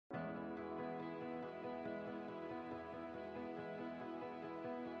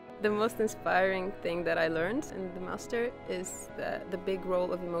The most inspiring thing that I learned in the master is the big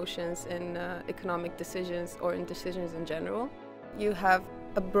role of emotions in economic decisions or in decisions in general. You have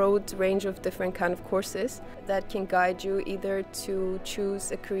a broad range of different kind of courses that can guide you either to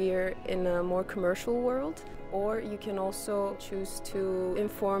choose a career in a more commercial world, or you can also choose to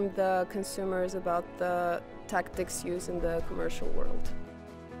inform the consumers about the tactics used in the commercial world.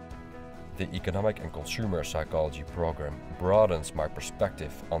 The Economic and Consumer Psychology program broadens my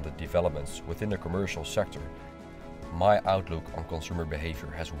perspective on the developments within the commercial sector. My outlook on consumer behavior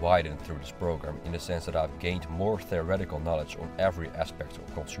has widened through this program in the sense that I've gained more theoretical knowledge on every aspect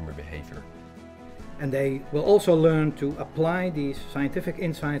of consumer behavior. And they will also learn to apply these scientific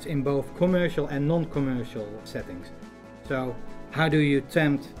insights in both commercial and non-commercial settings. So, how do you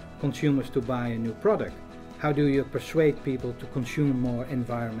tempt consumers to buy a new product? How do you persuade people to consume more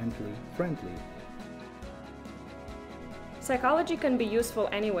environmentally friendly? Psychology can be useful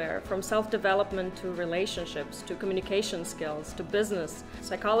anywhere, from self-development to relationships, to communication skills, to business.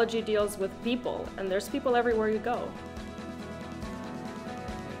 Psychology deals with people, and there's people everywhere you go.